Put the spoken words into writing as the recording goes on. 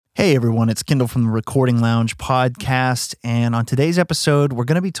Hey everyone, it's Kendall from the Recording Lounge podcast, and on today's episode, we're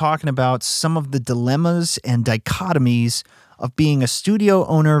going to be talking about some of the dilemmas and dichotomies of being a studio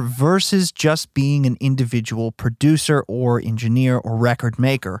owner versus just being an individual producer or engineer or record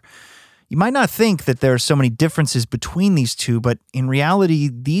maker. You might not think that there are so many differences between these two, but in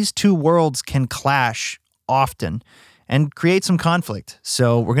reality, these two worlds can clash often and create some conflict.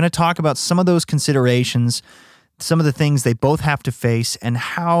 So we're going to talk about some of those considerations, some of the things they both have to face, and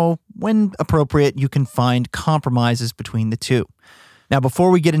how, when appropriate, you can find compromises between the two. Now,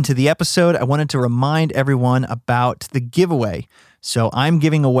 before we get into the episode, I wanted to remind everyone about the giveaway. So I'm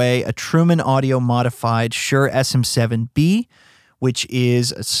giving away a Truman Audio modified Shure SM7B, which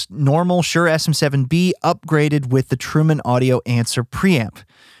is a normal Shure SM7B upgraded with the Truman Audio Answer preamp.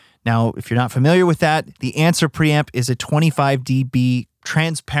 Now, if you're not familiar with that, the Answer preamp is a 25 dB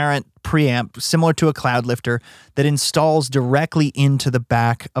transparent preamp similar to a Cloudlifter that installs directly into the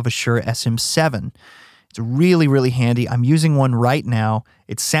back of a Shure SM7. It's really, really handy. I'm using one right now.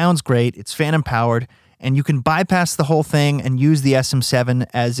 It sounds great. It's phantom powered, and you can bypass the whole thing and use the SM7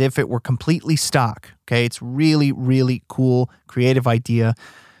 as if it were completely stock. Okay, it's really, really cool, creative idea.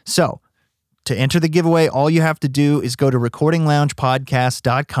 So, to enter the giveaway, all you have to do is go to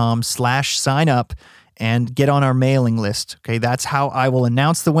recordingloungepodcast.com/sign up and get on our mailing list. Okay, that's how I will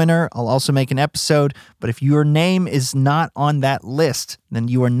announce the winner. I'll also make an episode, but if your name is not on that list, then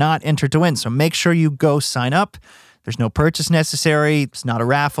you are not entered to win. So make sure you go sign up. There's no purchase necessary. It's not a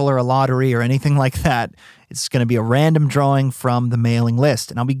raffle or a lottery or anything like that. It's going to be a random drawing from the mailing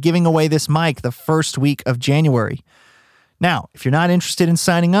list. And I'll be giving away this mic the first week of January. Now, if you're not interested in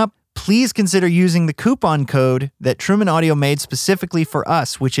signing up, please consider using the coupon code that Truman Audio made specifically for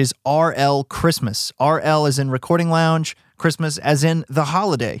us, which is RL Christmas. RL is in Recording Lounge, Christmas as in the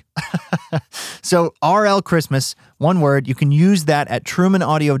holiday. So RL Christmas, one word, you can use that at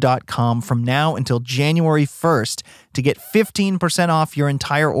trumanaudio.com from now until January 1st to get 15% off your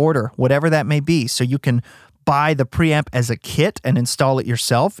entire order, whatever that may be. So you can buy the preamp as a kit and install it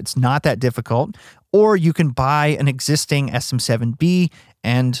yourself. It's not that difficult. Or you can buy an existing SM7B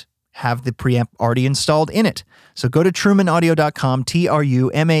and have the preamp already installed in it. So go to trumanaudio.com,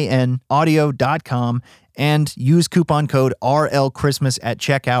 TRUMAN audio.com, and use coupon code RLChristmas at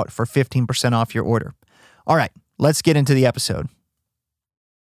checkout for 15% off your order. All right, let's get into the episode.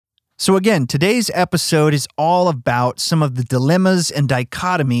 So again, today's episode is all about some of the dilemmas and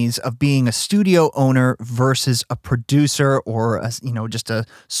dichotomies of being a studio owner versus a producer or just a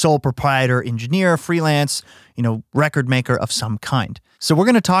sole proprietor, engineer, freelance, record maker of some kind. So we're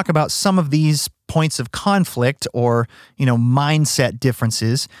going to talk about some of these points of conflict or, mindset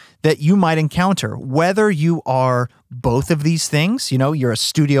differences that you might encounter, whether you are both of these things, you're a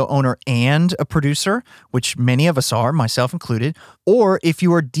studio owner and a producer, which many of us are, myself included, or if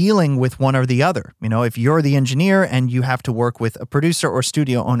you are dealing with one or the other, if you're the engineer and you have to work with a producer or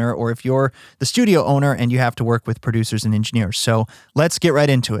studio owner, or if you're the studio owner and you have to work with producers and engineers. So let's get right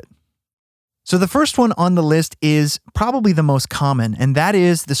into it. So the first one on the list is probably the most common, and that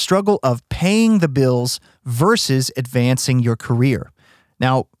is the struggle of paying the bills versus advancing your career.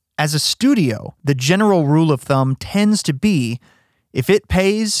 Now, as a studio, the general rule of thumb tends to be, if it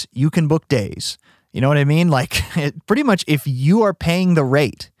pays, you can book days. You know what I mean? Pretty much if you are paying the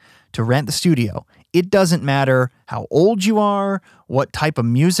rate to rent the studio, it doesn't matter how old you are, what type of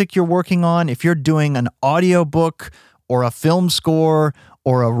music you're working on, if you're doing an audiobook or a film score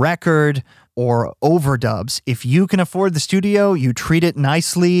or a record or overdubs. If you can afford the studio, you treat it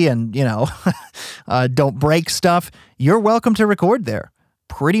nicely and, don't break stuff, you're welcome to record there.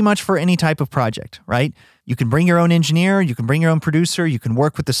 Pretty much for any type of project, right? You can bring your own engineer, you can bring your own producer, you can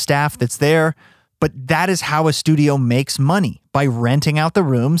work with the staff that's there, but that is how a studio makes money, by renting out the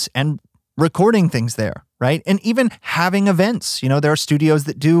rooms and recording things there, right? And even having events. There are studios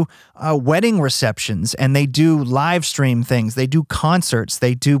that do wedding receptions and they do live stream things. They do concerts.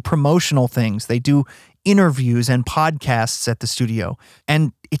 They do promotional things. They do interviews and podcasts at the studio.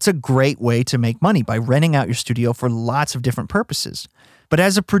 And it's a great way to make money by renting out your studio for lots of different purposes. But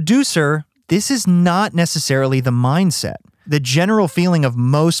as a producer, this is not necessarily the mindset. The general feeling of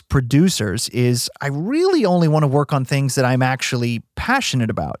most producers is, I really only want to work on things that I'm actually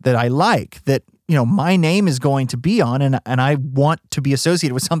passionate about, that I like, that, my name is going to be on, and I want to be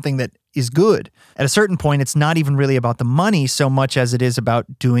associated with something that is good. At a certain point, it's not even really about the money so much as it is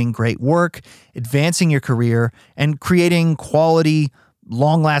about doing great work, advancing your career, and creating quality,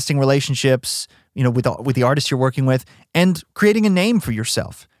 long-lasting relationships, with the artists you're working with, and creating a name for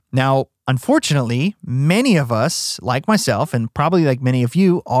yourself. Now, Unfortunately, many of us, like myself, and probably like many of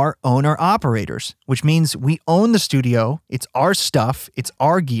you, are owner-operators, which means we own the studio, it's our stuff, it's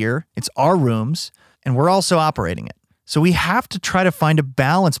our gear, it's our rooms, and we're also operating it. So we have to try to find a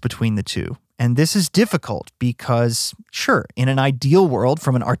balance between the two. And this is difficult because, sure, in an ideal world,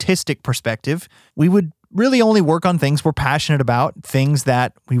 from an artistic perspective, we would really only work on things we're passionate about, things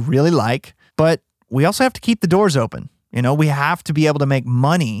that we really like, but we also have to keep the doors open. We have to be able to make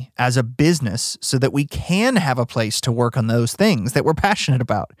money as a business so that we can have a place to work on those things that we're passionate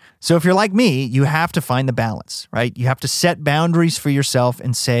about. So if you're like me, you have to find the balance, right? You have to set boundaries for yourself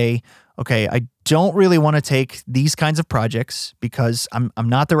and say, okay, I don't really want to take these kinds of projects because I'm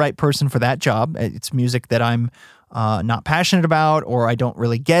not the right person for that job. It's music that I'm not passionate about, or I don't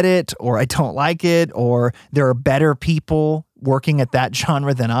really get it, or I don't like it, or there are better people working at that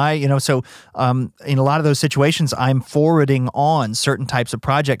genre than I, So in a lot of those situations, I'm forwarding on certain types of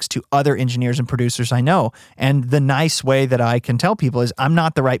projects to other engineers and producers I know. And the nice way that I can tell people is I'm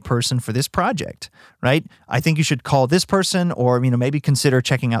not the right person for this project, right? I think you should call this person, or, maybe consider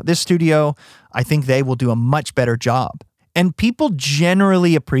checking out this studio. I think they will do a much better job. And people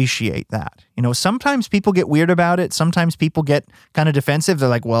generally appreciate that. Sometimes people get weird about it. Sometimes people get kind of defensive. They're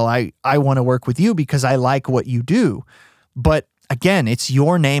like, well, I want to work with you because I like what you do. But again, it's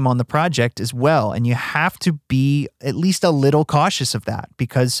your name on the project as well. And you have to be at least a little cautious of that,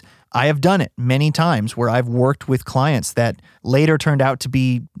 because I have done it many times where I've worked with clients that later turned out to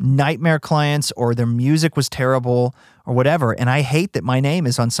be nightmare clients, or their music was terrible or whatever. And I hate that my name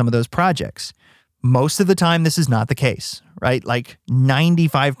is on some of those projects. Most of the time, this is not the case, right? Like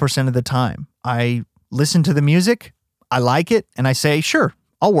 95% of the time, I listen to the music, I like it, and I say, sure,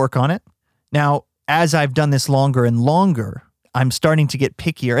 I'll work on it. Now, as I've done this longer and longer, I'm starting to get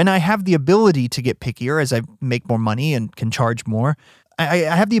pickier, and I have the ability to get pickier as I make more money and can charge more. I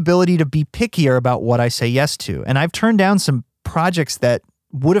have the ability to be pickier about what I say yes to, and I've turned down some projects that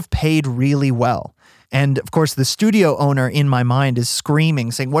would have paid really well. And of course, the studio owner in my mind is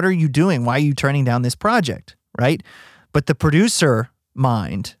screaming, saying, what are you doing? Why are you turning down this project, right? But the producer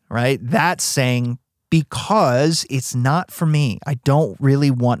mind, right, that's saying, because it's not for me. I don't really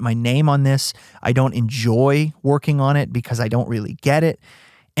want my name on this. I don't enjoy working on it because I don't really get it.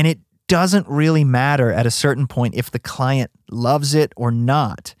 And it doesn't really matter at a certain point if the client loves it or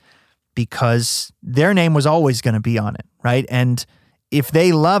not, because their name was always going to be on it, right? And if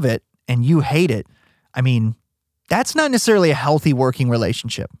they love it and you hate it, that's not necessarily a healthy working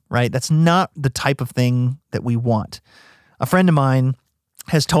relationship, right? That's not the type of thing that we want. A friend of mine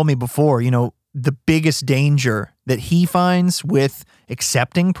has told me before, the biggest danger that he finds with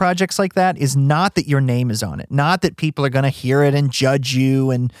accepting projects like that is not that your name is on it, not that people are going to hear it and judge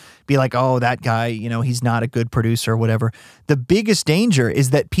you and be like, oh, that guy, he's not a good producer or whatever. The biggest danger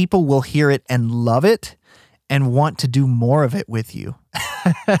is that people will hear it and love it and want to do more of it with you.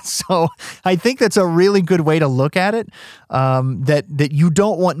 So I think that's a really good way to look at it, that you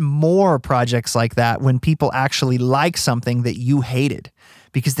don't want more projects like that when people actually like something that you hated,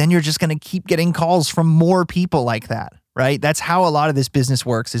 because then you're just going to keep getting calls from more people like that, right? That's how a lot of this business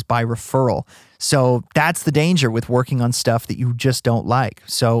works, is by referral. So that's the danger with working on stuff that you just don't like.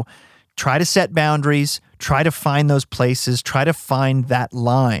 So try to set boundaries, try to find those places, try to find that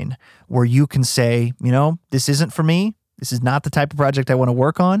line where you can say, this isn't for me. This is not the type of project I want to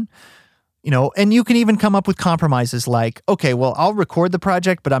work on. And you can even come up with compromises like, okay, well, I'll record the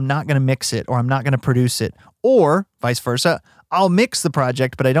project, but I'm not going to mix it, or I'm not going to produce it, or vice versa. I'll mix the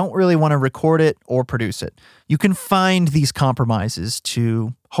project, but I don't really want to record it or produce it. You can find these compromises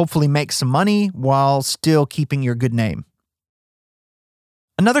to hopefully make some money while still keeping your good name.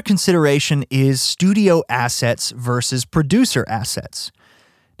 Another consideration is studio assets versus producer assets.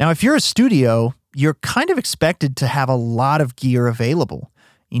 Now, if you're a studio, you're kind of expected to have a lot of gear available.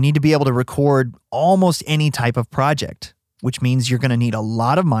 You need to be able to record almost any type of project, which means you're going to need a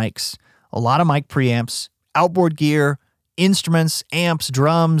lot of mics, a lot of mic preamps, outboard gear, instruments, amps,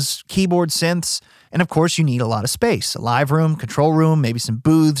 drums, keyboard, synths, and of course you need a lot of space, a live room, control room, maybe some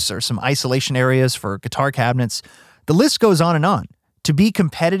booths or some isolation areas for guitar cabinets. The list goes on and on. To be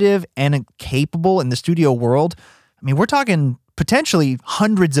competitive and capable in the studio world, we're talking potentially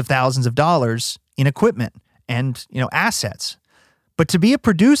hundreds of thousands of dollars in equipment and, assets. But to be a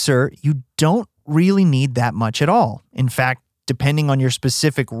producer, you don't really need that much at all. In fact, depending on your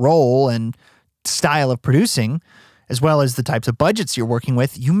specific role and style of producing, as well as the types of budgets you're working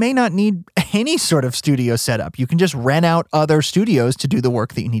with, you may not need any sort of studio setup. You can just rent out other studios to do the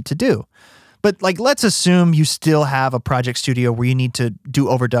work that you need to do. But let's assume you still have a project studio where you need to do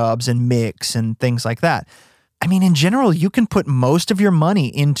overdubs and mix and things like that. I mean, in general, you can put most of your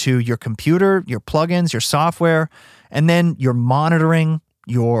money into your computer, your plugins, your software, and then your monitoring,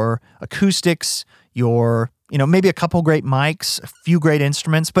 your acoustics, your, maybe a couple great mics, a few great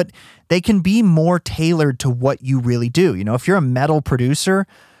instruments, but they can be more tailored to what you really do. If you're a metal producer,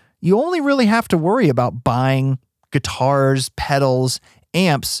 you only really have to worry about buying guitars, pedals,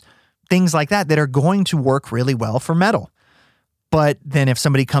 amps, things like that are going to work really well for metal. But then if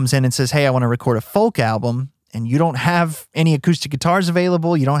somebody comes in and says, hey, I want to record a folk album, and you don't have any acoustic guitars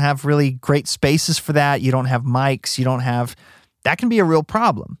available, you don't have really great spaces for that, you don't have mics, that can be a real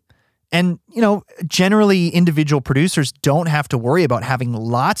problem. And, generally individual producers don't have to worry about having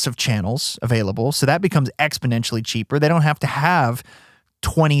lots of channels available, so that becomes exponentially cheaper. They don't have to have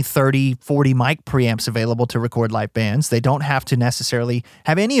 20, 30, 40 mic preamps available to record live bands. They don't have to necessarily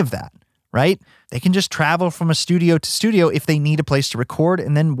have any of that, right? They can just travel from a studio to studio if they need a place to record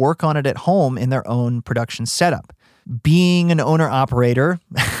and then work on it at home in their own production setup. Being an owner-operator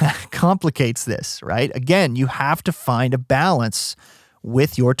complicates this, right? Again, you have to find a balance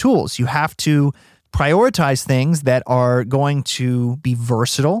with your tools. You have to prioritize things that are going to be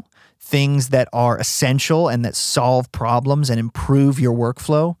versatile, things that are essential and that solve problems and improve your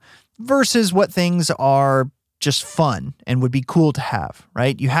workflow, versus what things are just fun and would be cool to have,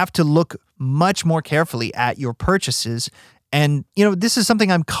 right? You have to look much more carefully at your purchases. And, this is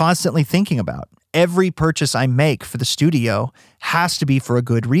something I'm constantly thinking about. Every purchase I make for the studio has to be for a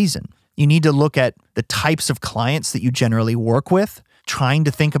good reason. You need to look at the types of clients that you generally work with, trying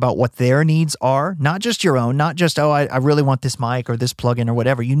to think about what their needs are, not just your own, not just, I really want this mic or this plugin or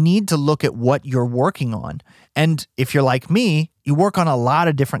whatever. You need to look at what you're working on. And if you're like me, you work on a lot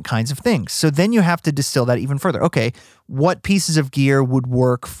of different kinds of things. So then you have to distill that even further. Okay, what pieces of gear would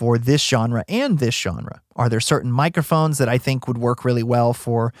work for this genre and this genre? Are there certain microphones that I think would work really well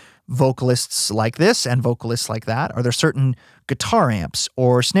for vocalists like this and vocalists like that? Are there certain guitar amps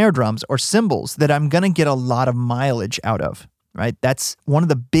or snare drums or cymbals that I'm going to get a lot of mileage out of? Right? That's one of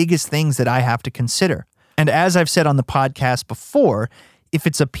the biggest things that I have to consider. And as I've said on the podcast before, if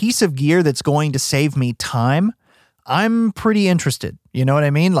it's a piece of gear that's going to save me time, I'm pretty interested. You know what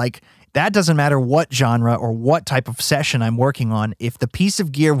I mean? Like, that doesn't matter what genre or what type of session I'm working on. If the piece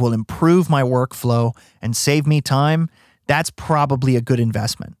of gear will improve my workflow and save me time, that's probably a good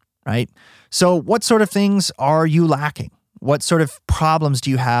investment, right? So what sort of things are you lacking? What sort of problems do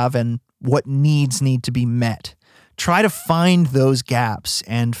you have, and what needs need to be met? Try to find those gaps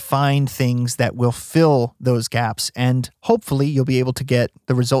and find things that will fill those gaps, and hopefully you'll be able to get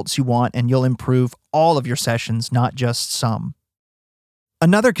the results you want and you'll improve all of your sessions, not just some.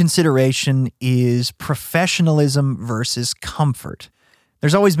 Another consideration is professionalism versus comfort.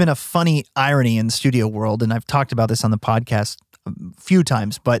 There's always been a funny irony in the studio world, and I've talked about this on the podcast a few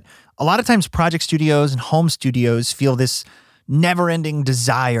times, but a lot of times project studios and home studios feel this never-ending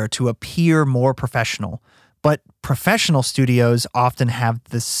desire to appear more professional. But professional studios often have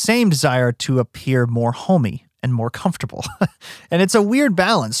the same desire to appear more homey and more comfortable. And it's a weird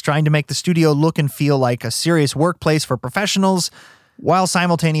balance, trying to make the studio look and feel like a serious workplace for professionals while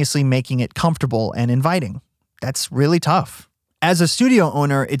simultaneously making it comfortable and inviting. That's really tough. As a studio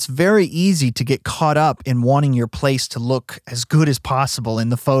owner, it's very easy to get caught up in wanting your place to look as good as possible in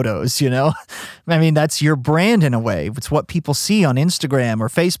the photos, I mean, that's your brand in a way. It's what people see on Instagram or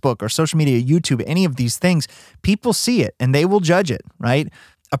Facebook or social media, YouTube, any of these things. People see it and they will judge it, right?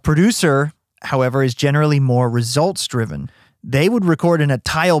 A producer, however, is generally more results driven. They would record in a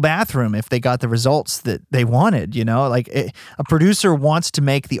tile bathroom if they got the results that they wanted, a producer wants to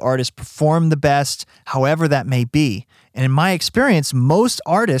make the artist perform the best, however that may be. And in my experience, most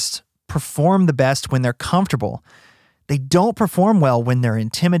artists perform the best when they're comfortable. They don't perform well when they're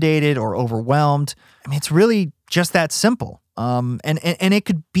intimidated or overwhelmed. I mean, it's really just that simple. And it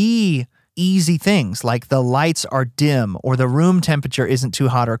could be easy things like the lights are dim, or the room temperature isn't too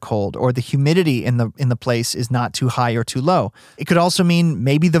hot or cold, or the humidity in the place is not too high or too low. It could also mean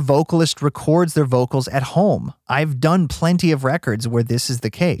maybe the vocalist records their vocals at home. I've done plenty of records where this is the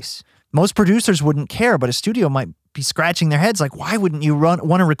case. Most producers wouldn't care, but a studio might be scratching their heads like, why wouldn't you want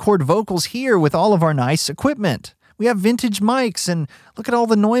to record vocals here with all of our nice equipment? We have vintage mics and look at all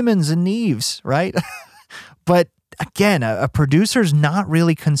the Neumanns and Neves, right? But again, a producer's not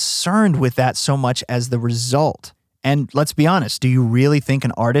really concerned with that so much as the result. And let's be honest, do you really think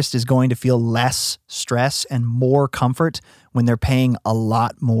an artist is going to feel less stress and more comfort when they're paying a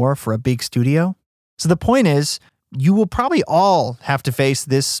lot more for a big studio? So the point is, you will probably all have to face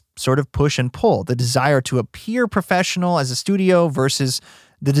this sort of push and pull, the desire to appear professional as a studio versus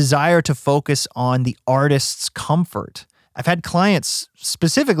the desire to focus on the artist's comfort. I've had clients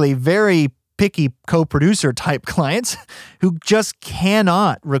specifically very picky co-producer type clients who just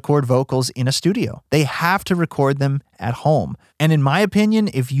cannot record vocals in a studio. They have to record them at home. And in my opinion,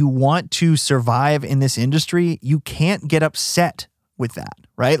 if you want to survive in this industry, you can't get upset with that,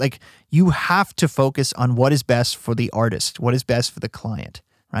 right? Like, you have to focus on what is best for the artist, what is best for the client,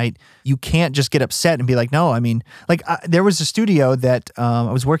 right? You can't just get upset and be like, no, I mean, like there was a studio that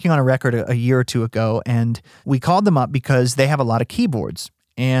I was working on a record a year or two ago, and we called them up because they have a lot of keyboards,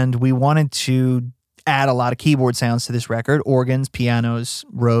 and we wanted to add a lot of keyboard sounds to this record, organs, pianos,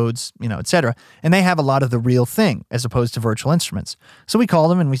 Rhodes, etc. And they have a lot of the real thing as opposed to virtual instruments. So we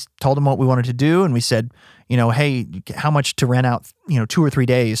called them and we told them what we wanted to do, and we said, hey, how much to rent out, 2 or 3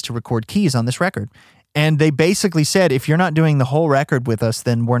 days to record keys on this record? And they basically said, if you're not doing the whole record with us,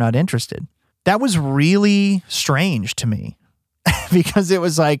 then we're not interested. That was really strange to me because it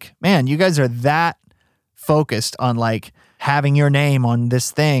was like, man, you guys are that focused on like having your name on this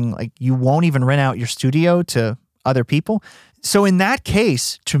thing. Like, you won't even rent out your studio to other people. So in that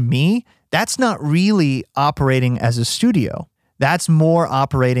case, to me, that's not really operating as a studio. That's more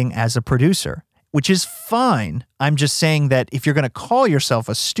operating as a producer, which is fine. I'm just saying that if you're going to call yourself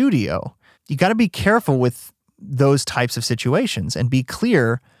a studio, you got to be careful with those types of situations and be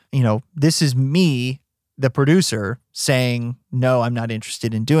clear, this is me, the producer, saying, no, I'm not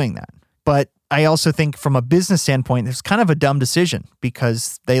interested in doing that. But I also think from a business standpoint, it's kind of a dumb decision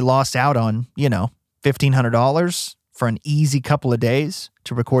because they lost out on, $1,500 for an easy couple of days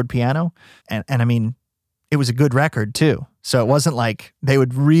to record piano. And I mean, it was a good record too. So it wasn't like they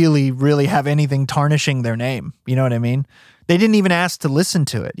would really, really have anything tarnishing their name. You know what I mean? They didn't even ask to listen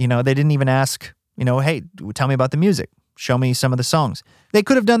to it. They didn't even ask, hey, tell me about the music. Show me some of the songs. They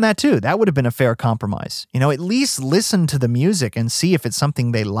could have done that too. That would have been a fair compromise. At least listen to the music and see if it's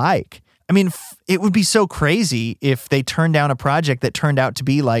something they like. I mean, it would be so crazy if they turned down a project that turned out to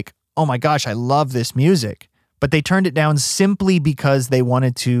be like, oh my gosh, I love this music. But they turned it down simply because they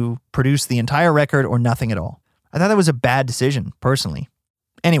wanted to produce the entire record or nothing at all. I thought that was a bad decision, personally.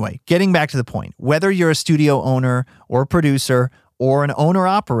 Anyway, getting back to the point, whether you're a studio owner or a producer or an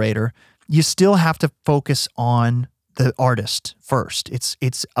owner-operator, you still have to focus on the artist first.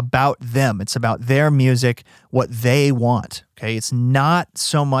 It's about them. It's about their music, what they want, okay? It's not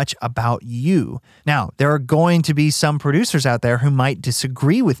so much about you. Now, there are going to be some producers out there who might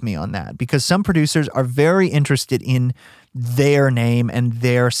disagree with me on that because some producers are very interested in their name and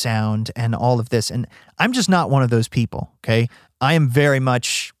their sound and all of this. And I'm just not one of those people, okay? I very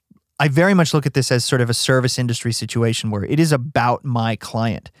much look at this as sort of a service industry situation where it is about my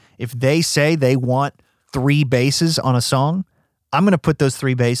client. If they say they want 3 basses on a song, I'm going to put those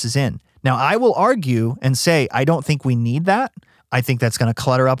 3 basses in. Now, I will argue and say, I don't think we need that. I think that's going to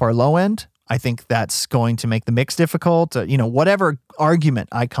clutter up our low end. I think that's going to make the mix difficult, whatever argument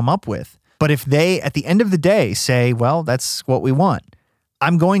I come up with. But if they, at the end of the day, say, well, that's what we want,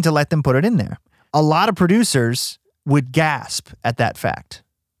 I'm going to let them put it in there. A lot of producers would gasp at that fact.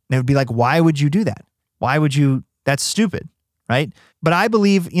 They would be like, why would you do that? That's stupid, right? But I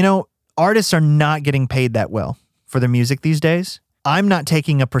believe, artists are not getting paid that well for their music these days. I'm not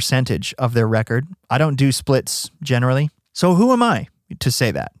taking a percentage of their record. I don't do splits generally. So who am I to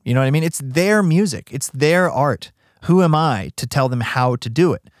say that? You know what I mean? It's their music. It's their art. Who am I to tell them how to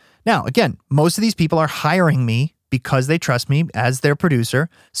do it? Now, again, most of these people are hiring me because they trust me as their producer.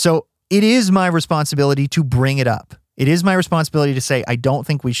 So it is my responsibility to bring it up. It is my responsibility to say, I don't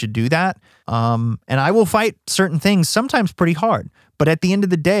think we should do that. And I will fight certain things, sometimes pretty hard. But at the end of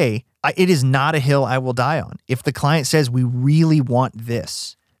the day, it is not a hill I will die on. If the client says we really want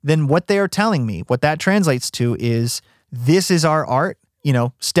this, then what they are telling me, what that translates to is this is our art.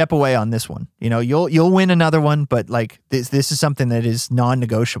 Step away on this one. You'll win another one, but like this is something that is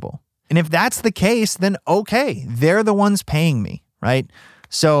non-negotiable. And if that's the case, then okay, they're the ones paying me, right?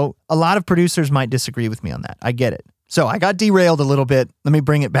 So a lot of producers might disagree with me on that. I get it. So I got derailed a little bit. Let me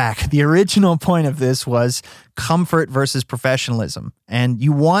bring it back. The original point of this was comfort versus professionalism. And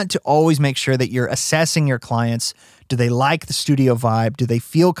you want to always make sure that you're assessing your clients. Do they like the studio vibe? Do they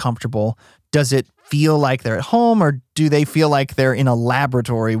feel comfortable? Does it feel like they're at home, or do they feel like they're in a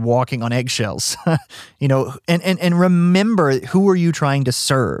laboratory walking on eggshells? And remember, who are you trying to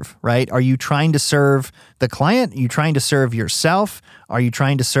serve, right? Are you trying to serve the client? Are you trying to serve yourself? Are you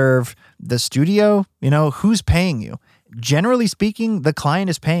trying to serve the studio? Who's paying you? Generally speaking, the client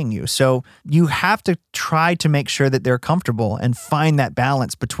is paying you. So you have to try to make sure that they're comfortable and find that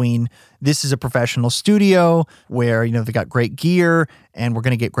balance between this is a professional studio where, they got great gear and we're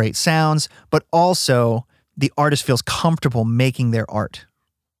going to get great sounds, but also the artist feels comfortable making their art.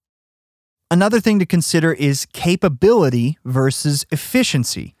 Another thing to consider is capability versus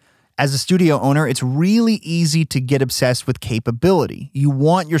efficiency. As a studio owner, it's really easy to get obsessed with capability. You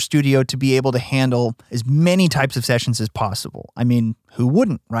want your studio to be able to handle as many types of sessions as possible. I mean, who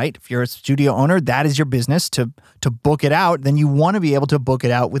wouldn't, right? If you're a studio owner, that is your business to book it out, then you want to be able to book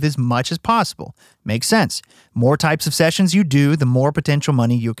it out with as much as possible. Makes sense. More types of sessions you do, the more potential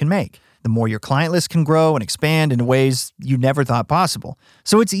money you can make. The more your client list can grow and expand in ways you never thought possible.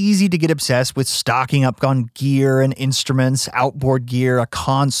 So it's easy to get obsessed with stocking up on gear and instruments, outboard gear, a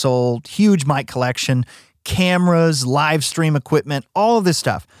console, huge mic collection, cameras, live stream equipment, all of this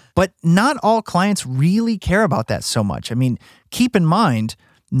stuff. But not all clients really care about that so much. I mean, keep in mind,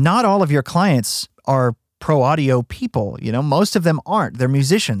 not all of your clients are pro audio people. Most of them aren't. They're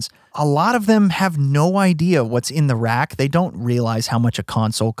musicians. A lot of them have no idea what's in the rack. They don't realize how much a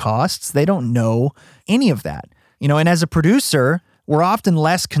console costs. They don't know any of that. And as a producer, we're often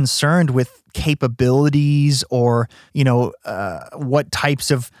less concerned with capabilities or, what types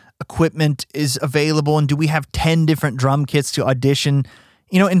of equipment is available and do we have 10 different drum kits to audition.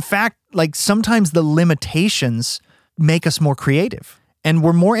 In fact, sometimes the limitations make us more creative. And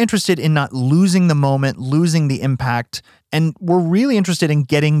we're more interested in not losing the moment, losing the impact, and we're really interested in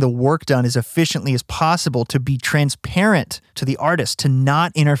getting the work done as efficiently as possible to be transparent to the artist, to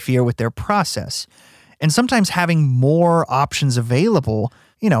not interfere with their process. And sometimes having more options available,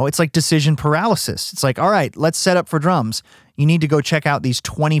 it's like decision paralysis. It's like, all right, let's set up for drums. You need to go check out these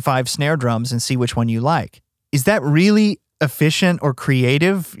 25 snare drums and see which one you like. Is that really efficient or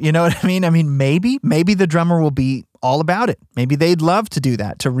creative? You know what I mean? Maybe the drummer will be all about it. Maybe they'd love to do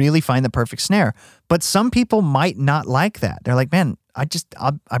that, to really find the perfect snare. But some people might not like that. They're like, man,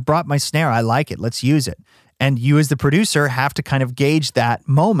 I brought my snare. I like it. Let's use it. And you as the producer have to kind of gauge that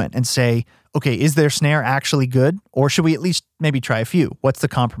moment and say, okay, is their snare actually good? Or should we at least maybe try a few? What's the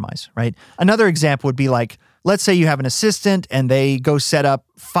compromise, right? Another example would be like, let's say you have an assistant and they go set up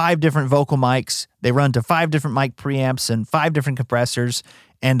 5 different vocal mics. They run to 5 different mic preamps and 5 different compressors,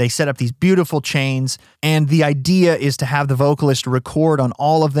 and they set up these beautiful chains. And the idea is to have the vocalist record on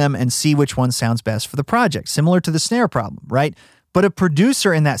all of them and see which one sounds best for the project, similar to the snare problem, right? But a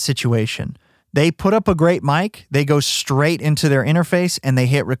producer in that situation, they put up a great mic, they go straight into their interface, and they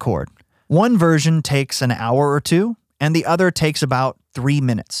hit record. One version takes an hour or 2, and the other takes about 3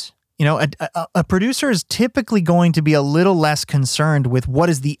 minutes. A producer is typically going to be a little less concerned with what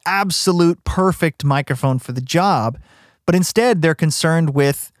is the absolute perfect microphone for the job, but instead they're concerned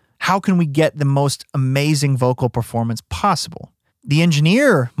with how can we get the most amazing vocal performance possible. The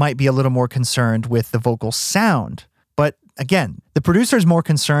engineer might be a little more concerned with the vocal sound, but again, the producer is more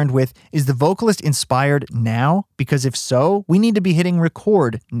concerned with, is the vocalist inspired now? Because if so, we need to be hitting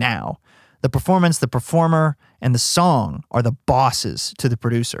record now. The performance, the performer, and the song are the bosses to the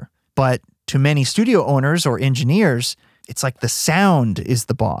producer. But to many studio owners or engineers, it's like the sound is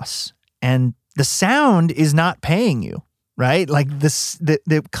the boss. And the sound is not paying you, right? Like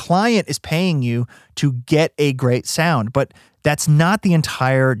the client is paying you to get a great sound, but that's not the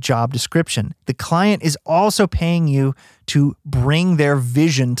entire job description. The client is also paying you to bring their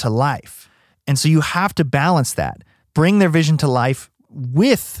vision to life. And so you have to balance that. Bring their vision to life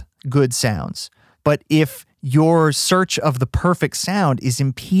with good sounds. But if your search of the perfect sound is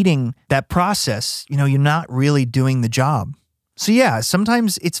impeding that process, you're not really doing the job. So yeah,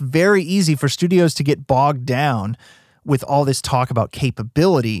 sometimes it's very easy for studios to get bogged down with all this talk about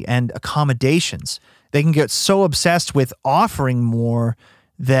capability and accommodations. They can get so obsessed with offering more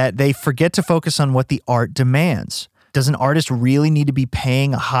that they forget to focus on what the art demands. Does an artist really need to be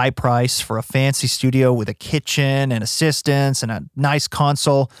paying a high price for a fancy studio with a kitchen and assistants and a nice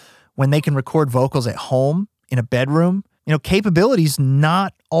console when they can record vocals at home in a bedroom? Capability is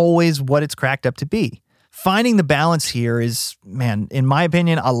not always what it's cracked up to be. Finding the balance here is, in my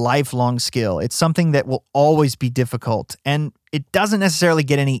opinion, a lifelong skill. It's something that will always be difficult, and it doesn't necessarily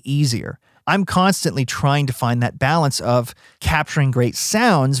get any easier. I'm constantly trying to find that balance of capturing great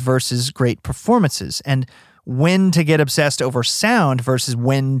sounds versus great performances, and when to get obsessed over sound versus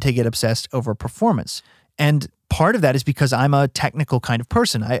when to get obsessed over performance. And part of that is because I'm a technical kind of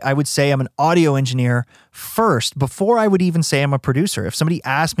person. I would say I'm an audio engineer first before I would even say I'm a producer. If somebody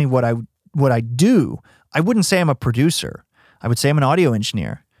asked me what I do, I wouldn't say I'm a producer. I would say I'm an audio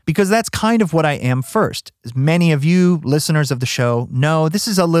engineer because that's kind of what I am first. As many of you listeners of the show know, this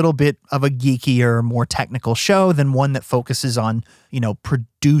is a little bit of a geekier, more technical show than one that focuses on,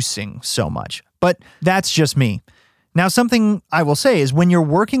 producing so much. But that's just me. Now, something I will say is when you're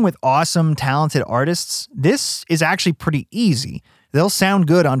working with awesome, talented artists, this is actually pretty easy. They'll sound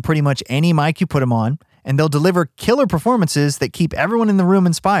good on pretty much any mic you put them on, and they'll deliver killer performances that keep everyone in the room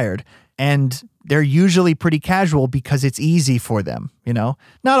inspired. And they're usually pretty casual because it's easy for them,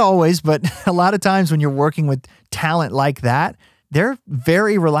 Not always, but a lot of times when you're working with talent like that, they're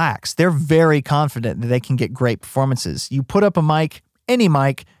very relaxed. They're very confident that they can get great performances. You put up a mic, any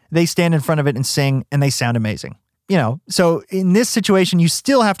mic, they stand in front of it and sing, and they sound amazing. So in this situation, you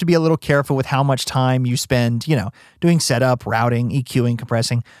still have to be a little careful with how much time you spend, doing setup, routing, EQing,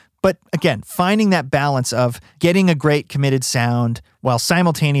 compressing. But again, finding that balance of getting a great committed sound while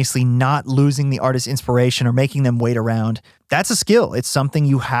simultaneously not losing the artist's inspiration or making them wait around, that's a skill. It's something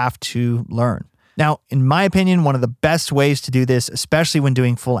you have to learn. Now, in my opinion, one of the best ways to do this, especially when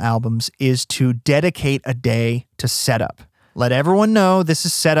doing full albums, is to dedicate a day to setup. Let everyone know this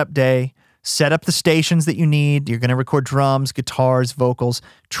is setup day. Set up the stations that you need. You're going to record drums, guitars, vocals.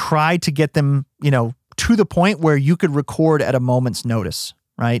 Try to get them, to the point where you could record at a moment's notice,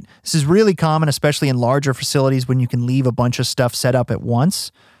 right? This is really common, especially in larger facilities when you can leave a bunch of stuff set up at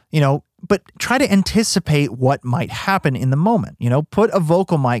once, but try to anticipate what might happen in the moment. Put a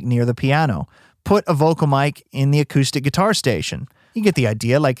vocal mic near the piano. Put a vocal mic in the acoustic guitar station. You get the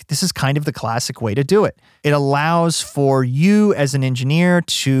idea. This is kind of the classic way to do it. It allows for you as an engineer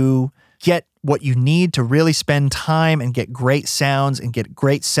to get what you need to really spend time and get great sounds and get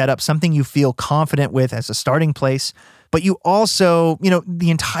great setup, something you feel confident with as a starting place. But you also,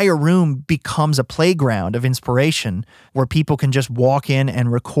 the entire room becomes a playground of inspiration where people can just walk in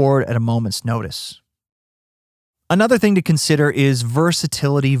and record at a moment's notice. Another thing to consider is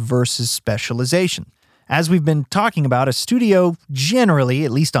versatility versus specialization. As we've been talking about, a studio generally,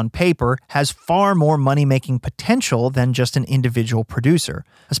 at least on paper, has far more money-making potential than just an individual producer,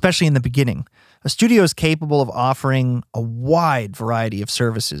 especially in the beginning. A studio is capable of offering a wide variety of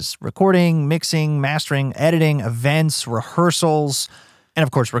services: recording, mixing, mastering, editing, events, rehearsals. And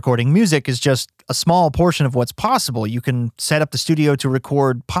of course, recording music is just a small portion of what's possible. You can set up the studio to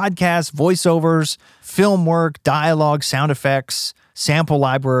record podcasts, voiceovers, film work, dialogue, sound effects, sample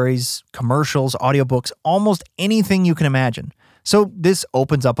libraries, commercials, audiobooks, almost anything you can imagine. So this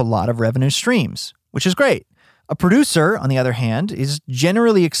opens up a lot of revenue streams, which is great. A producer, on the other hand, is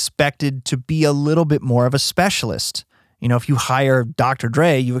generally expected to be a little bit more of a specialist. If you hire Dr.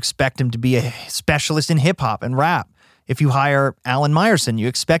 Dre, you expect him to be a specialist in hip hop and rap. If you hire Alan Meyerson, you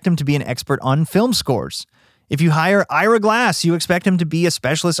expect him to be an expert on film scores. If you hire Ira Glass, you expect him to be a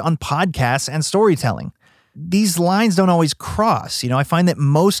specialist on podcasts and storytelling. These lines don't always cross. I find that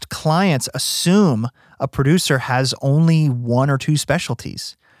most clients assume a producer has only one or two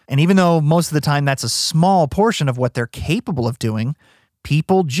specialties. And even though most of the time that's a small portion of what they're capable of doing,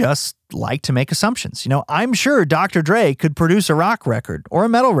 people just like to make assumptions. I'm sure Dr. Dre could produce a rock record or a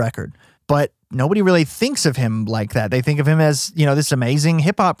metal record, but nobody really thinks of him like that. They think of him as, this amazing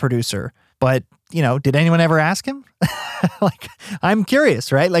hip hop producer. But, did anyone ever ask him? I'm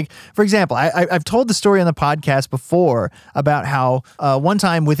curious, right? For example, I've told the story on the podcast before about how one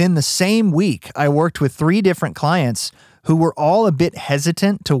time within the same week, I worked with 3 different clients who were all a bit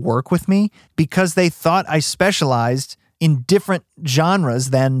hesitant to work with me because they thought I specialized in different genres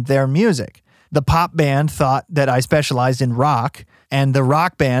than their music. The pop band thought that I specialized in rock, and the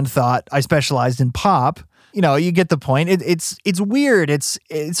rock band thought I specialized in pop. You get the point. It's weird.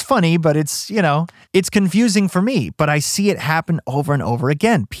 It's funny, but it's confusing for me. But I see it happen over and over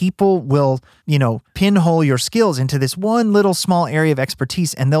again. People will, pinhole your skills into this one little small area of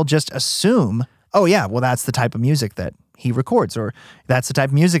expertise, and they'll just assume, oh yeah, well that's the type of music that he records, or that's the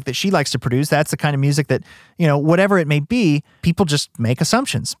type of music that she likes to produce. That's the kind of music that, whatever it may be, people just make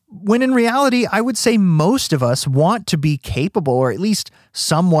assumptions. When in reality, I would say most of us want to be capable, or at least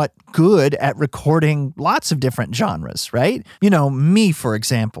somewhat good at recording lots of different genres, right? Me, for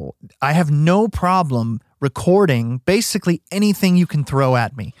example, I have no problem recording basically anything you can throw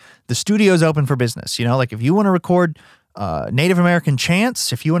at me. The studio's open for business. If you want to record Native American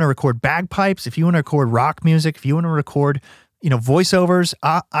chants, if you want to record bagpipes, if you want to record rock music, if you want to record, voiceovers,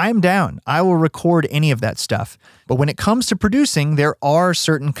 I'm down. I will record any of that stuff. But when it comes to producing, there are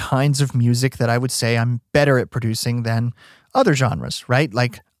certain kinds of music that I would say I'm better at producing than other genres, right?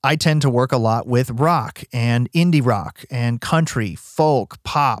 I tend to work a lot with rock and indie rock and country, folk,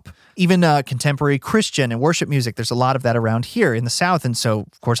 pop, even contemporary Christian and worship music. There's a lot of that around here in the South. And so,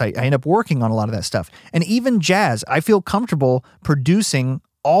 of course, I end up working on a lot of that stuff. And even jazz, I feel comfortable producing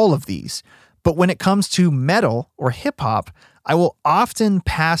all of these. But when it comes to metal or hip hop, I will often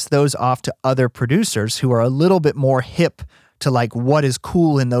pass those off to other producers who are a little bit more hip to what is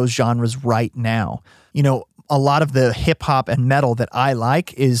cool in those genres right now. a lot of the hip hop and metal that I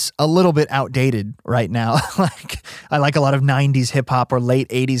like is a little bit outdated right now. Like I like a lot of 90s hip hop or late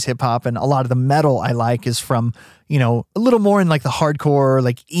 80s hip hop, and a lot of the metal I like is from, a little more in like the hardcore,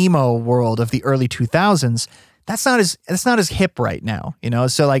 like emo world of the early 2000s. That's not as hip right now,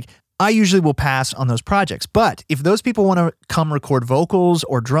 So like I usually will pass on those projects. But if those people want to come record vocals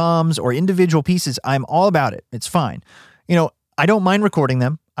or drums or individual pieces, I'm all about it. It's fine. I don't mind recording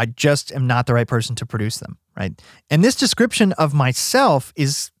them. I just am not the right person to produce them, right? And this description of myself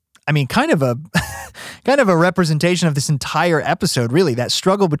is, kind of a representation of this entire episode, really, that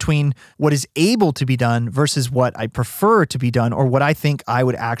struggle between what is able to be done versus what I prefer to be done or what I think I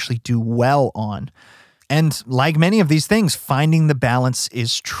would actually do well on. And like many of these things, finding the balance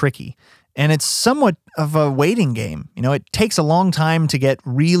is tricky. And it's somewhat of a waiting game. It takes a long time to get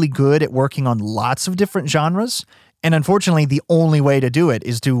really good at working on lots of different genres. And unfortunately, the only way to do it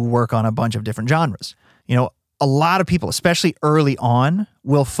is to work on a bunch of different genres. A lot of people, especially early on,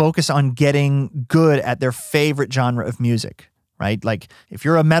 will focus on getting good at their favorite genre of music, right? Like if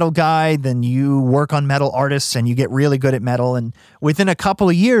you're a metal guy, then you work on metal artists and you get really good at metal. And within a couple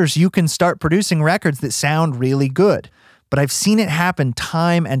of years, you can start producing records that sound really good. But I've seen it happen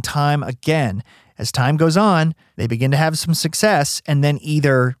time and time again. As time goes on, they begin to have some success, and then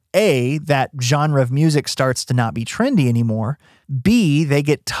either A, that genre of music starts to not be trendy anymore, B, they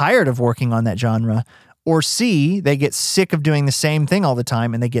get tired of working on that genre, or C, they get sick of doing the same thing all the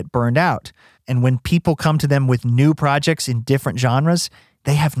time and they get burned out. And when people come to them with new projects in different genres,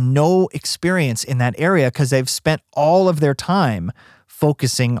 they have no experience in that area because they've spent all of their time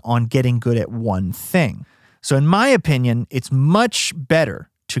focusing on getting good at one thing. So in my opinion, it's much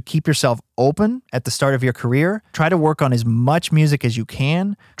better to keep yourself open at the start of your career. Try to work on as much music as you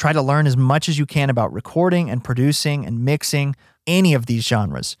can. Try to learn as much as you can about recording and producing and mixing any of these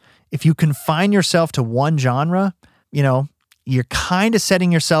genres. If you confine yourself to one genre, you're kind of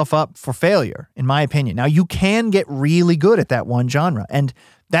setting yourself up for failure, in my opinion. Now, you can get really good at that one genre, and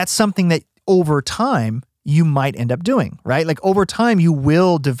that's something that over time you might end up doing, right? Like over time, you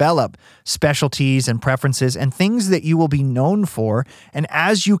will develop specialties and preferences and things that you will be known for. And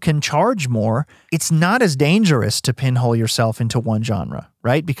as you can charge more, it's not as dangerous to pinhole yourself into one genre,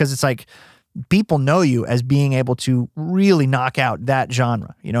 right? Because it's like, people know you as being able to really knock out that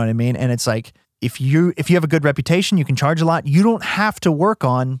genre. You know what I mean? And it's like, if you have a good reputation, you can charge a lot. You don't have to work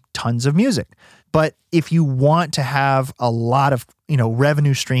on tons of music. But if you want to have a lot of,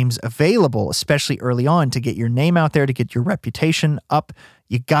 revenue streams available, especially early on, to get your name out there, to get your reputation up,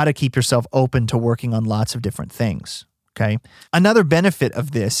 you got to keep yourself open to working on lots of different things. Okay. Another benefit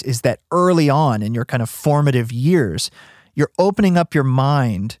of this is that early on in your kind of formative years, you're opening up your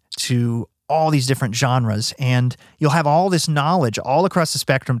mind to all these different genres, and you'll have all this knowledge all across the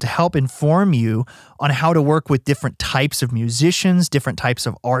spectrum to help inform you on how to work with different types of musicians, different types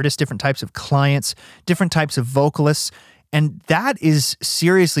of artists, different types of clients, different types of vocalists. And that is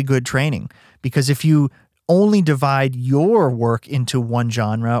seriously good training, because if you only divide your work into one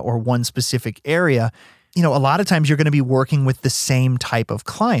genre or one specific area, a lot of times you're going to be working with the same type of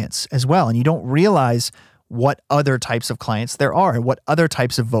clients as well. And you don't realize what other types of clients there are, what other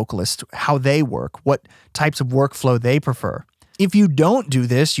types of vocalists, how they work, what types of workflow they prefer. If you don't do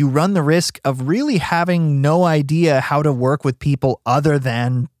this, you run the risk of really having no idea how to work with people other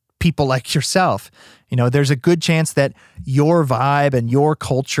than people like yourself. There's a good chance that your vibe and your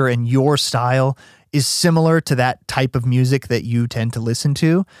culture and your style is similar to that type of music that you tend to listen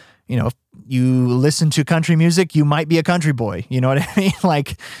to. If you listen to country music, you might be a country boy. You know what I mean?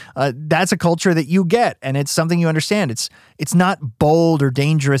 Like that's a culture that you get, and it's something you understand. It's not bold or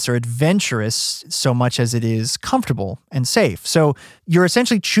dangerous or adventurous so much as it is comfortable and safe. So you're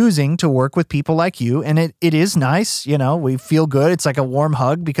essentially choosing to work with people like you, and it is nice. We feel good. It's like a warm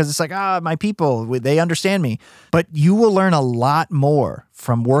hug because it's like, my people, they understand me. But you will learn a lot more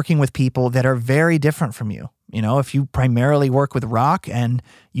from working with people that are very different from you. If you primarily work with rock and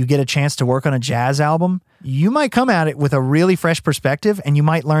you get a chance to work on a jazz album, you might come at it with a really fresh perspective, and you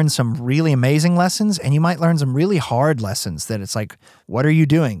might learn some really amazing lessons, and you might learn some really hard lessons that it's like, what are you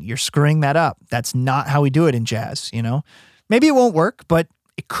doing? You're screwing that up. That's not how we do it in jazz, Maybe it won't work, but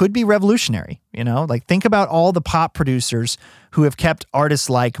it could be revolutionary, Like think about all the pop producers who have kept artists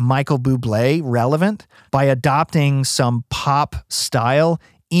like Michael Bublé relevant by adopting some pop style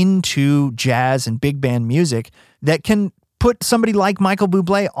into jazz and big band music that can put somebody like Michael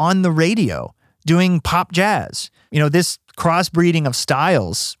Bublé on the radio doing pop jazz. This crossbreeding of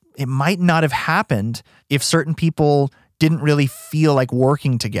styles, it might not have happened if certain people didn't really feel like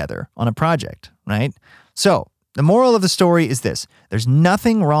working together on a project, right? So The moral of the story is this. There's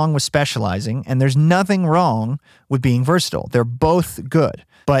nothing wrong with specializing, and there's nothing wrong with being versatile. They're both good.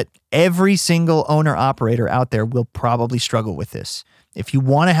 But every single owner-operator out there will probably struggle with this. If you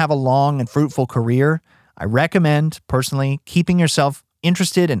want to have a long and fruitful career, I recommend, personally, keeping yourself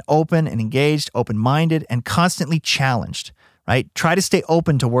interested and open and engaged, open-minded, and constantly challenged, right? Try to stay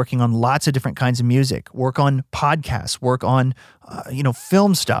open to working on lots of different kinds of music. Work on podcasts, work on,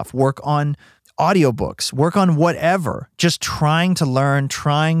 film stuff, work on audiobooks, work on whatever. Just trying to learn,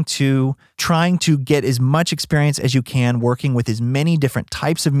 trying to get as much experience as you can working with as many different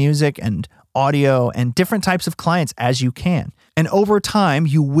types of music and audio and different types of clients as you can. And over time,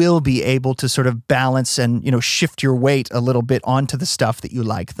 you will be able to sort of balance and, shift your weight a little bit onto the stuff that you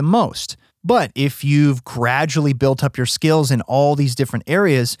like the most. But if you've gradually built up your skills in all these different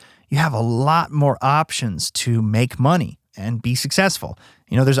areas, you have a lot more options to make money and be successful.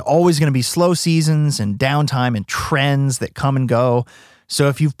 There's always going to be slow seasons and downtime and trends that come and go. So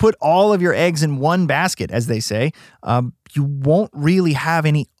if you've put all of your eggs in one basket, as they say, you won't really have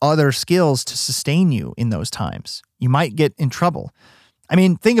any other skills to sustain you in those times. You might get in trouble. I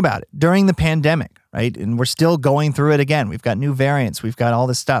mean, think about it. During the pandemic, right? And we're still going through it again. We've got new variants. We've got all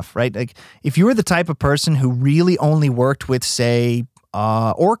this stuff, right? Like, if you were the type of person who really only worked with, say,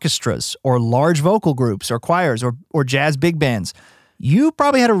 orchestras or large vocal groups or choirs or jazz big bands, you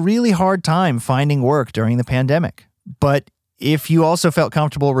probably had a really hard time finding work during the pandemic. But if you also felt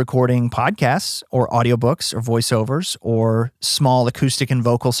comfortable recording podcasts or audiobooks or voiceovers or small acoustic and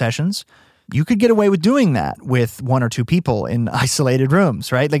vocal sessions, you could get away with doing that with one or two people in isolated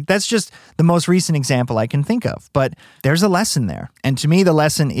rooms, right? Like, that's just the most recent example I can think of. But there's a lesson there. And to me, the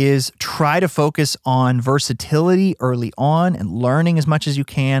lesson is try to focus on versatility early on and learning as much as you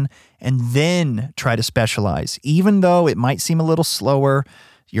can, and then try to specialize. Even though it might seem a little slower,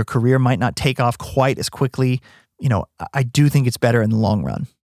 your career might not take off quite as quickly, I do think it's better in the long run.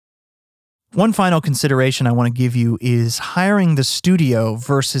 One final consideration I want to give you is hiring the studio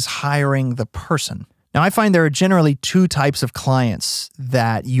versus hiring the person. Now, I find there are generally two types of clients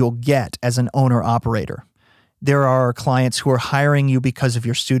that you'll get as an owner-operator. There are clients who are hiring you because of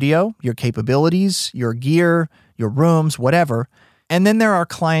your studio, your capabilities, your gear, your rooms, whatever. And then there are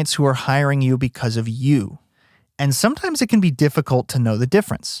clients who are hiring you because of you. And sometimes it can be difficult to know the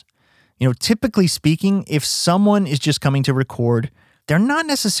difference. Typically speaking, if someone is just coming to record, they're not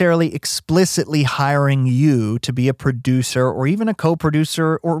necessarily explicitly hiring you to be a producer or even a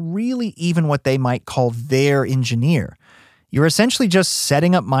co-producer or really even what they might call their engineer. You're essentially just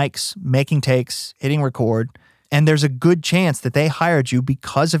setting up mics, making takes, hitting record, and there's a good chance that they hired you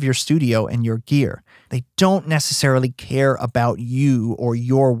because of your studio and your gear. They don't necessarily care about you or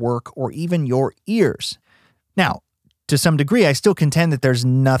your work or even your ears. Now, to some degree, I still contend that there's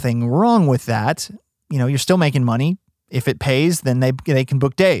nothing wrong with that. You're still making money. If it pays, then they can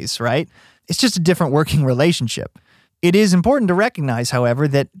book days, right? It's just a different working relationship. It is important to recognize, however,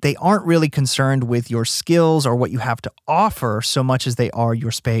 that they aren't really concerned with your skills or what you have to offer so much as they are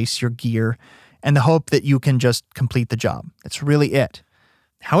your space, your gear, and the hope that you can just complete the job. That's really it.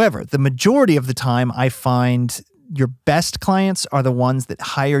 However, the majority of the time, I find your best clients are the ones that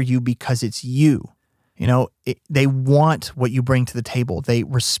hire you because it's you. They want what you bring to the table. They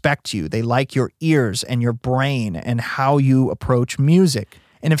respect you. They like your ears and your brain and how you approach music.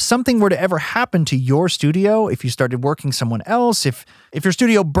 And if something were to ever happen to your studio, if you started working someone else, if your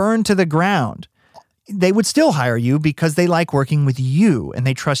studio burned to the ground, they would still hire you because they like working with you and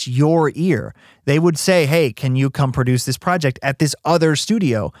they trust your ear. They would say, hey, can you come produce this project at this other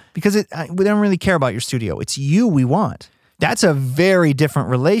studio? Because we don't really care about your studio. It's you we want. That's a very different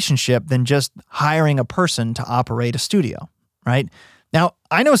relationship than just hiring a person to operate a studio, right? Now,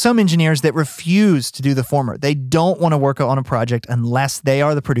 I know some engineers that refuse to do the former. They don't want to work on a project unless they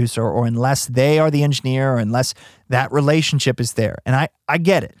are the producer or unless they are the engineer or unless that relationship is there. And I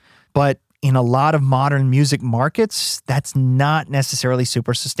get it. But in a lot of modern music markets, that's not necessarily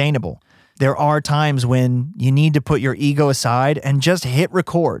super sustainable. There are times when you need to put your ego aside and just hit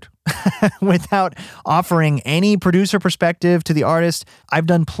record without offering any producer perspective to the artist. I've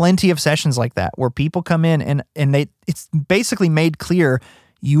done plenty of sessions like that where people come in and it's basically made clear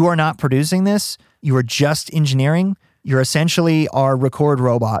you are not producing this. You are just engineering. You're essentially our record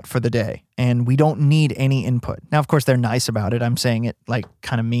robot for the day, and we don't need any input. Now, of course, they're nice about it. I'm saying it like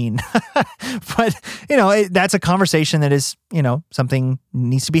kind of mean, but that's a conversation that is, something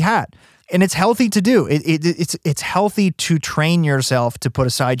needs to be had. And it's healthy to do. It's healthy to train yourself to put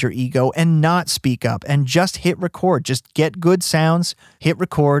aside your ego and not speak up and just hit record. Just get good sounds, hit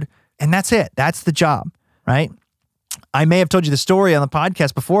record, and that's it. That's the job, right? I may have told you the story on the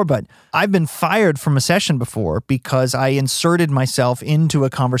podcast before, but I've been fired from a session before because I inserted myself into a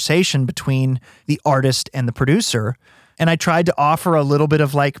conversation between the artist and the producer. And I tried to offer a little bit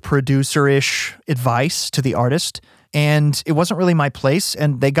of like producer-ish advice to the artist, and it wasn't really my place,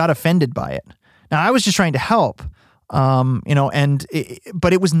 and they got offended by it. Now, I was just trying to help,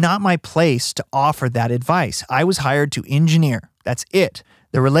 but it was not my place to offer that advice. I was hired to engineer. That's it.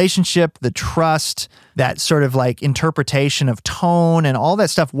 The relationship, the trust, that sort of like interpretation of tone and all that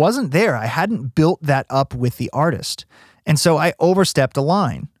stuff wasn't there. I hadn't built that up with the artist. And so I overstepped a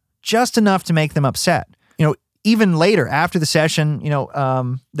line, just enough to make them upset. Even later after the session,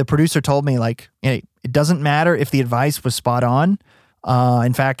 the producer told me like, hey, it doesn't matter if the advice was spot on.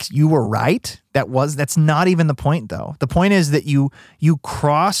 In fact, you were right. That's not even the point though. The point is that you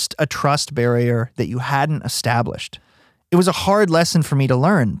crossed a trust barrier that you hadn't established. It was a hard lesson for me to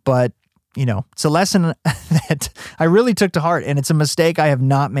learn, but it's a lesson that I really took to heart, and it's a mistake I have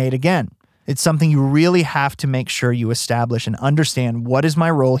not made again. It's something you really have to make sure you establish and understand. What is my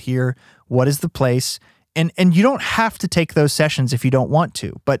role here? What is the place? And you don't have to take those sessions if you don't want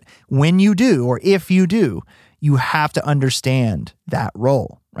to, but when you do, or if you do, you have to understand that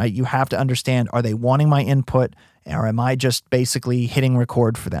role, right? You have to understand, are they wanting my input, or am I just basically hitting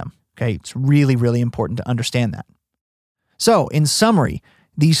record for them? Okay, it's really, really important to understand that. So, in summary,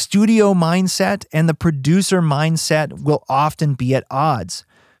 the studio mindset and the producer mindset will often be at odds.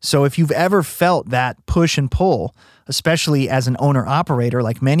 So if you've ever felt that push and pull, especially as an owner-operator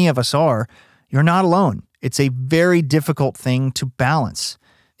like many of us are, you're not alone. It's a very difficult thing to balance.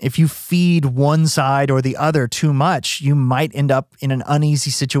 If you feed one side or the other too much, you might end up in an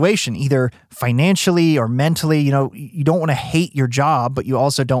uneasy situation, either financially or mentally. You don't want to hate your job, but you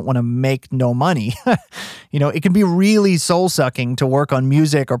also don't want to make no money. It can be really soul-sucking to work on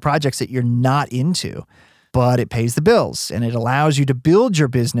music or projects that you're not into, but it pays the bills and it allows you to build your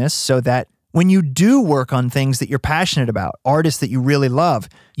business so that when you do work on things that you're passionate about, artists that you really love,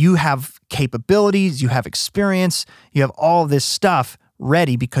 you have capabilities, you have experience, you have all this stuff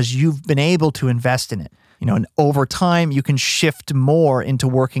ready because you've been able to invest in it. And over time, you can shift more into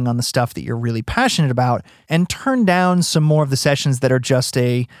working on the stuff that you're really passionate about and turn down some more of the sessions that are just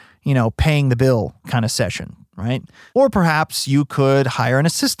a, paying the bill kind of session, right? Or perhaps you could hire an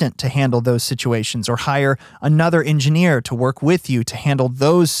assistant to handle those situations, or hire another engineer to work with you to handle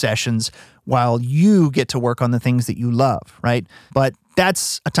those sessions while you get to work on the things that you love, right? But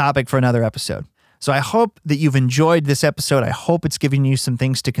that's a topic for another episode. So I hope that you've enjoyed this episode. I hope it's giving you some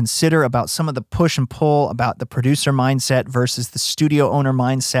things to consider about some of the push and pull about the producer mindset versus the studio owner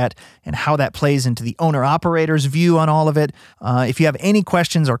mindset and how that plays into the owner-operator's view on all of it. If you have any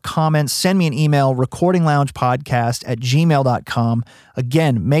questions or comments, send me an email, recordingloungepodcast@gmail.com.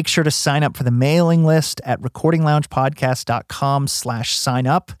 Again, make sure to sign up for the mailing list at recordingloungepodcast.com/sign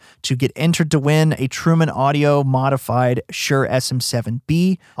up to get entered to win a Truman Audio modified Shure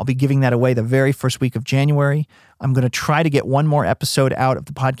SM7B. I'll be giving that away the very first week of January. I'm going to try to get one more episode out of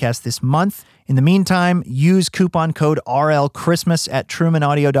the podcast this month. In the meantime, use coupon code RLChristmas at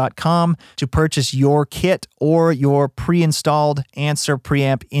trumanaudio.com to purchase your kit or your pre-installed Answer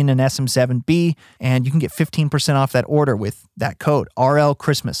preamp in an SM7B, and you can get 15% off that order with that code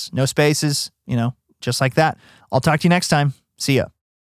RLChristmas. No spaces, just like that. I'll talk to you next time. See ya.